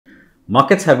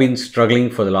Markets have been struggling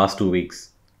for the last 2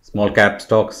 weeks. Small cap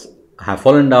stocks have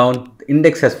fallen down, the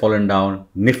index has fallen down,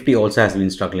 Nifty also has been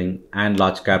struggling, and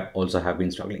large cap also have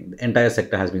been struggling. The entire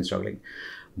sector has been struggling.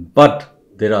 But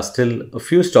there are still a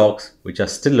few stocks which are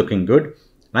still looking good.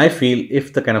 And I feel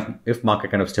if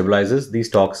market kind of stabilizes, these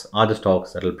stocks are the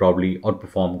stocks that will probably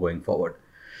outperform going forward.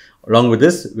 Along with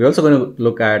this, we're also going to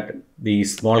look at the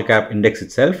small cap index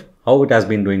itself, how it has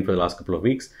been doing for the last couple of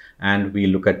weeks, and we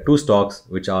look at two stocks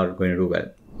which are going to do well.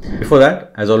 Before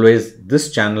that, as always,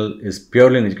 this channel is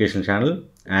purely an educational channel,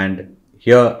 and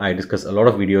here I discuss a lot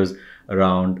of videos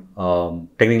around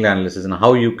technical analysis and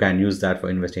how you can use that for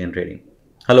investing and trading.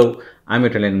 Hello, I'm your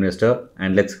Italian investor,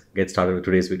 and let's get started with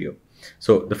today's video.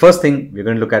 So the first thing we're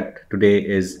going to look at today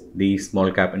is the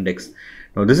small cap index.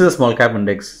 Now this is a small cap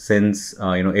index since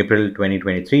April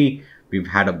 2023. We've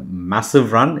had a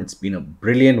massive run. It's been a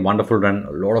brilliant, wonderful run.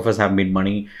 A lot of us have made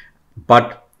money,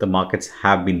 but the markets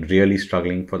have been really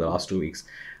struggling for the last 2 weeks.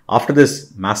 After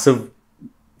this massive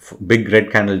big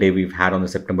red candle day we've had on the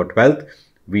September 12th,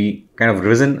 we kind of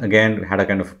risen again, had a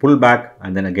kind of pullback,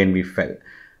 and then again we fell.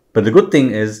 But the good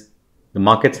thing is the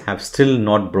markets have still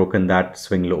not broken that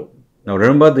swing low. Now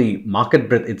remember, the market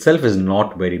breadth itself is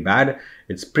not very bad.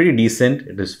 It's pretty decent.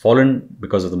 It has fallen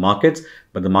because of the markets,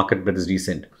 but the market breadth is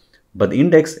decent. But the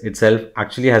index itself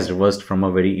actually has reversed from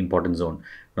a very important zone.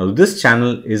 Now this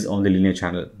channel is on the linear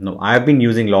channel. Now I have been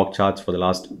using log charts for the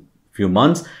last few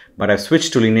months, but I've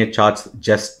switched to linear charts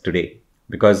just today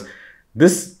because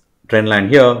this trend line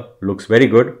here looks very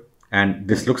good. And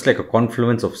this looks like a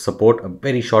confluence of support, a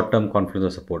very short-term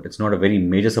confluence of support. It's not a very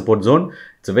major support zone.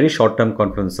 It's a very short-term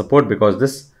confluence of support because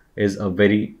this is a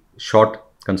very short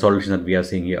consolidation that we are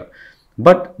seeing here.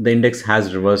 But the index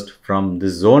has reversed from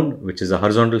this zone, which is a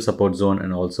horizontal support zone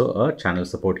and also a channel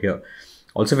support here.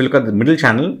 Also, if you look at the middle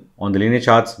channel on the linear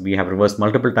charts, we have reversed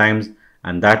multiple times,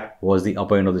 and that was the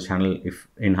upper end of the channel if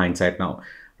in hindsight now,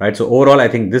 right? So overall, I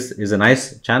think this is a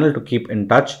nice channel to keep in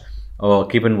touch, or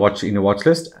keep in your watch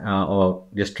list, or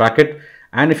just track it.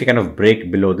 And if you kind of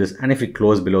break below this, and if you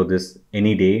close below this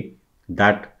any day,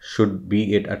 that should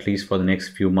be it at least for the next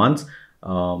few months,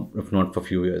 if not for a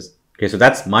few years. Okay, so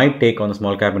that's my take on the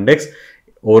small cap index.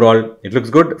 Overall, it looks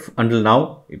good until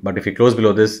now, but if you close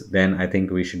below this, then I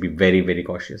think we should be very, very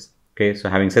cautious. Okay, so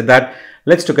having said that,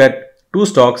 let's look at two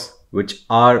stocks which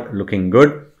are looking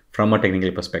good from a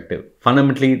technical perspective.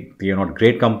 Fundamentally, they are not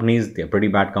great companies, they are pretty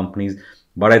bad companies,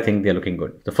 but I think they're looking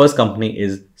good. The first company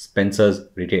is Spencer's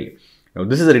Retail. Now,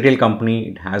 this is a retail company.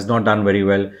 It has not done very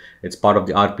well. It's part of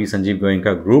the RP Sanjeev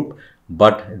Goenka group,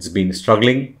 but it's been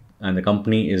struggling, and the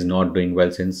company is not doing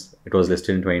well since it was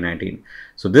listed in 2019.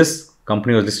 So this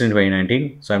company was listed in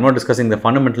 2019. So I'm not discussing the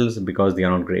fundamentals because they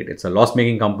are not great. It's a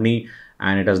loss-making company,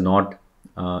 and it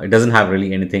doesn't have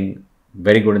really anything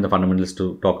very good in the fundamentals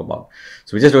to talk about.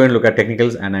 So we're just going to look at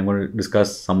technicals, and I'm going to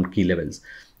discuss some key levels.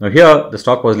 Now here, the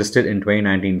stock was listed in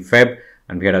 2019 Feb,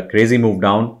 and we had a crazy move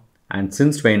down. And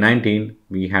since 2019,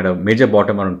 we had a major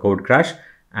bottom around COVID crash,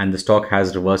 and the stock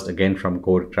has reversed again from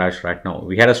COVID crash right now.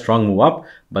 We had a strong move up,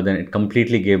 but then it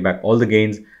completely gave back all the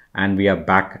gains, and we are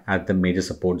back at the major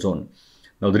support zone.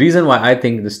 Now, the reason why I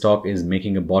think the stock is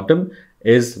making a bottom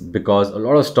is because a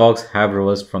lot of stocks have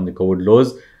reversed from the COVID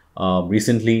lows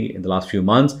recently in the last few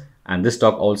months, and this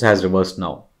stock also has reversed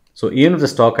now. So even if the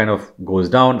stock kind of goes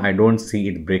down, I don't see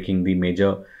it breaking the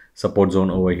major support zone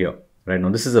over here. Right now,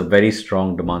 this is a very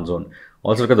strong demand zone.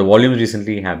 Also, look at the volumes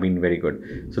recently have been very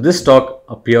good. So this stock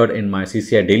appeared in my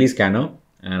CCI daily scanner,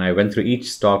 and I went through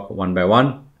each stock one by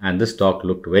one, and this stock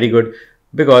looked very good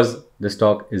because the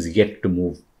stock is yet to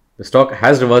move. The stock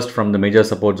has reversed from the major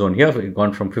support zone here. It's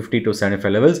gone from 50 to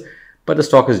 75 levels, but the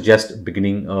stock is just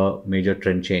beginning a major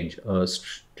trend change on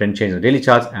the daily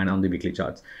charts and on the weekly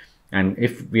charts. And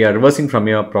if we are reversing from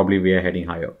here, probably we are heading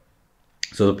higher.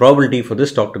 So the probability for this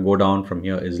stock to go down from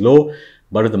here is low,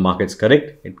 but if the market's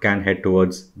correct, it can head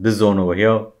towards this zone over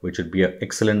here, which would be an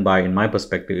excellent buy in my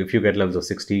perspective. If you get levels of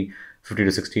 50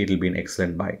 to 60, it will be an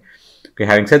excellent buy. Okay,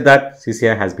 having said that,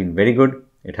 CCI has been very good.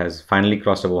 It has finally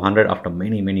crossed above 100 after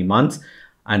many, many months,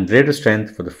 and relative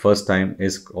strength for the first time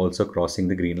is also crossing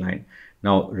the green line.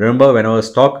 Now, remember, whenever a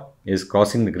stock is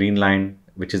crossing the green line,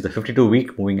 which is the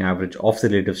 52-week moving average of the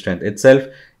relative strength itself,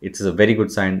 it is a very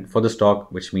good sign for the stock,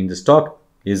 which means the stock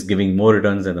is giving more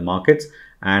returns than the markets,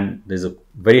 and there's a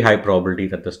very high probability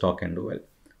that the stock can do well.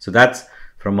 So that's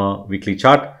from a weekly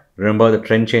chart. Remember, the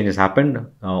trend change has happened.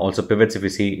 Also pivots, if you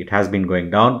see, it has been going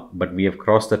down, but we have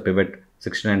crossed the pivot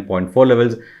 69.4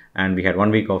 levels, and we had 1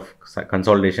 week of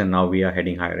consolidation. Now we are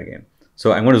heading higher again.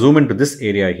 So I'm going to zoom into this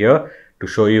area here to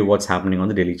show you what's happening on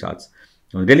the daily charts.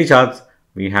 On the daily charts,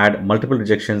 we had multiple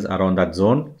rejections around that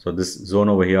zone. So this zone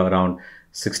over here around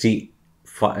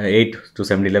 68 to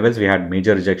 70 levels, we had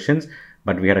major rejections,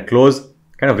 but we had a close,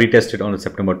 kind of retested on the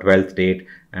September 12th date,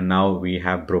 and now we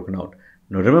have broken out.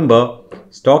 Now remember,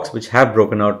 stocks which have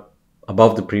broken out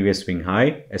above the previous swing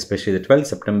high, especially the 12th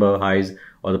September highs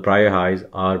or the prior highs,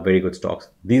 are very good stocks.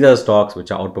 These are stocks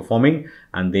which are outperforming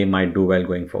and they might do well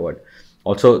going forward.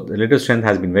 Also, the relative strength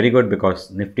has been very good because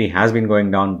Nifty has been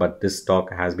going down, but this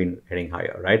stock has been heading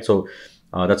higher, right? So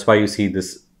that's why you see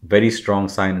this very strong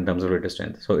sign in terms of relative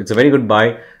strength. So it's a very good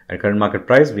buy at current market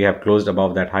price. We have closed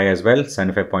above that high as well,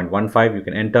 75.15. You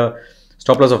can enter,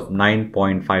 stop loss of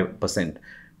 9.5%.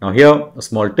 Now here, a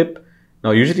small tip.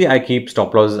 Now usually I keep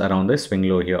stop losses around the swing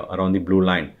low here, around the blue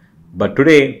line. But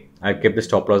today I kept the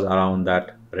stop loss around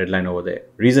that red line over there.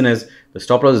 Reason is the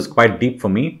stop loss is quite deep for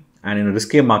me. And in a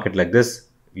riskier market like this,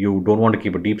 you don't want to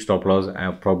keep a deep stop loss.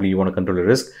 Probably you want to control the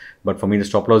risk. But for me, the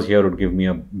stop loss here would give me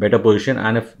a better position.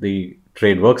 And if the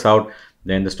trade works out,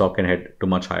 then the stock can head to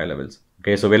much higher levels.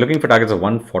 Okay, so we're looking for targets of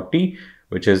 140,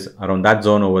 which is around that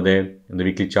zone over there in the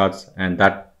weekly charts. And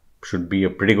that should be a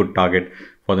pretty good target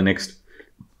for the next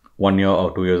 1 year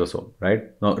or 2 years or so, right?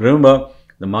 Now, remember,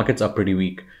 the markets are pretty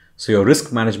weak. So your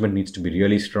risk management needs to be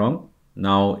really strong.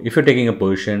 Now, if you're taking a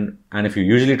position, and if you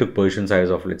usually took position size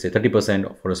of, let's say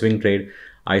 30% for a swing trade,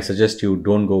 I suggest you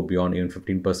don't go beyond even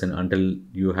 15% until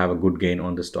you have a good gain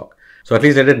on the stock. So at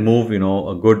least let it move,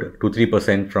 a good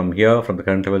 2-3% from here, from the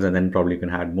current levels, and then probably you can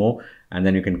add more, and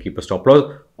then you can keep a stop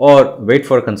loss or wait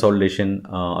for a consolidation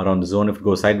around the zone if it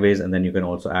goes sideways, and then you can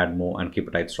also add more and keep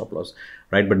a tight stop loss,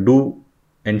 right? But do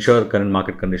ensure current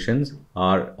market conditions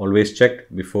are always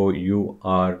checked before you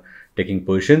are taking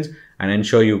positions, and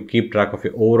ensure you keep track of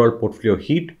your overall portfolio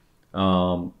heat.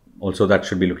 Also, that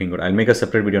should be looking good. I'll make a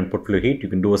separate video on portfolio heat. You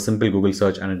can do a simple Google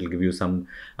search and it will give you some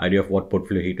idea of what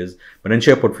portfolio heat is. But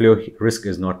ensure portfolio risk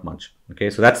is not much. Okay,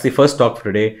 so that's the first stock for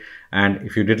today. And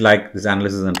if you did like this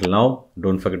analysis until now,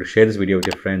 don't forget to share this video with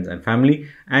your friends and family.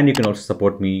 And you can also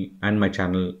support me and my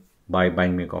channel by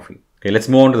buying me a coffee. Okay, let's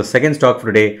move on to the second stock for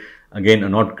today. Again, a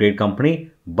not great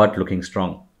company, but looking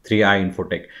strong. 3i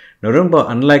Infotech. Now remember,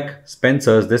 unlike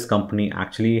Spencer's, this company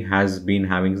actually has been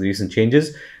having recent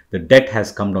changes. The debt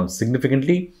has come down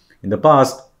significantly. In the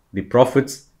past, the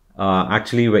profits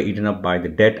actually were eaten up by the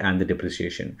debt and the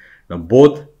depreciation. Now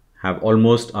both are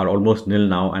almost nil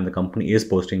now, and the company is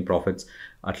posting profits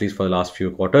at least for the last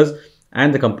few quarters.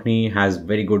 And the company has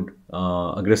very good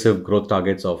aggressive growth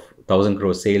targets of 1,000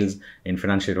 crore sales in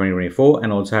financial 2024,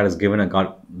 and also has given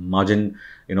a margin,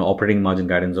 operating margin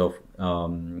guidance of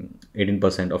 18%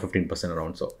 or 15%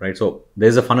 around, so right. So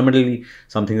there's a fundamentally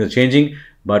something that's changing,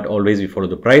 but always we follow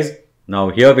the price. Now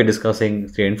here we're discussing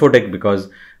 3i Infotech because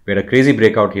we had a crazy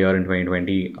breakout here in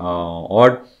 2020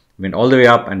 odd, went all the way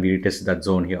up and we retested that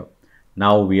zone here.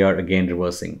 Now we are again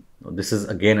reversing. This is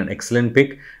again an excellent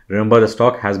pick. Remember, the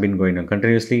stock has been going on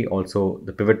continuously. Also,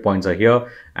 the pivot points are here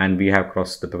and we have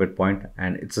crossed the pivot point,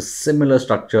 and it's a similar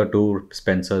structure to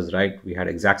Spencer's, right? We had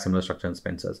exact similar structure in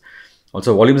Spencer's.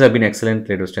 Also, volumes have been excellent.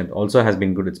 Relative strength also has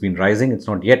been good. It's been rising. It's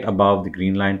not yet above the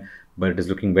green line, but it is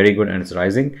looking very good and it's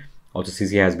rising. Also,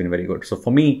 CCI has been very good. So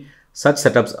for me, such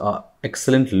setups are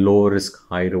excellent low risk,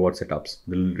 high reward setups.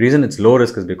 The reason it's low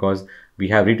risk is because we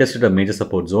have retested a major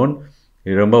support zone.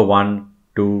 You remember 1,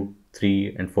 2,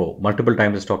 3, and 4. Multiple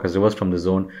times the stock has reversed from the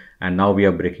zone, and now we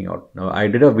are breaking out. Now, I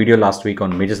did a video last week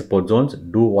on major support zones.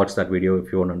 Do watch that video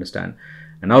if you want to understand.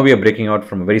 And now we are breaking out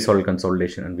from a very solid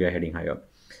consolidation and we are heading higher.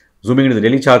 Zooming into the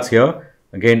daily charts here,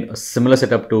 again, a similar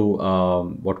setup to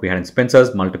what we had in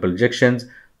Spencer's, multiple rejections.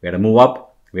 We had a move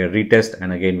up, we had a retest,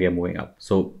 and again, we are moving up.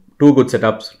 So two good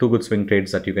setups, two good swing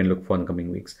trades that you can look for in the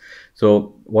coming weeks.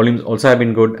 So volumes also have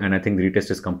been good, and I think the retest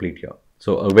is complete here.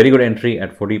 So a very good entry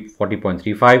at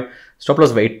 40.35, stop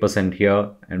loss of 8% here,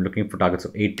 and looking for targets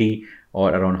of 80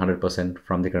 or around 100%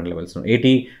 from the current levels. So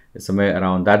 80 is somewhere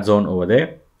around that zone over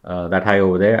there, that high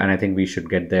over there, and I think we should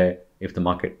get there if the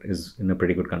market is in a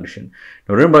pretty good condition.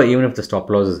 Now remember, even if the stop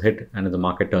loss is hit and if the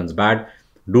market turns bad,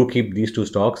 do keep these two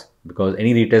stocks, because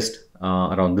any retest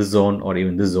around this zone or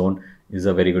even this zone is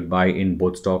a very good buy in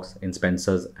both stocks, in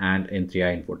Spencer's and in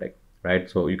 3i Infotech, right?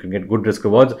 So you can get good risk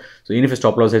rewards. So even if your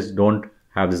stop losses don't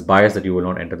have this bias that you will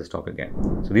not enter the stock again.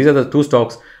 So these are the two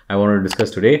stocks I wanted to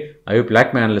discuss today. I hope you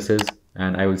liked my analysis,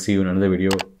 and I will see you in another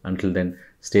video. Until then,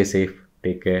 stay safe,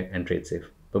 take care, and trade safe.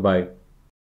 Bye-bye.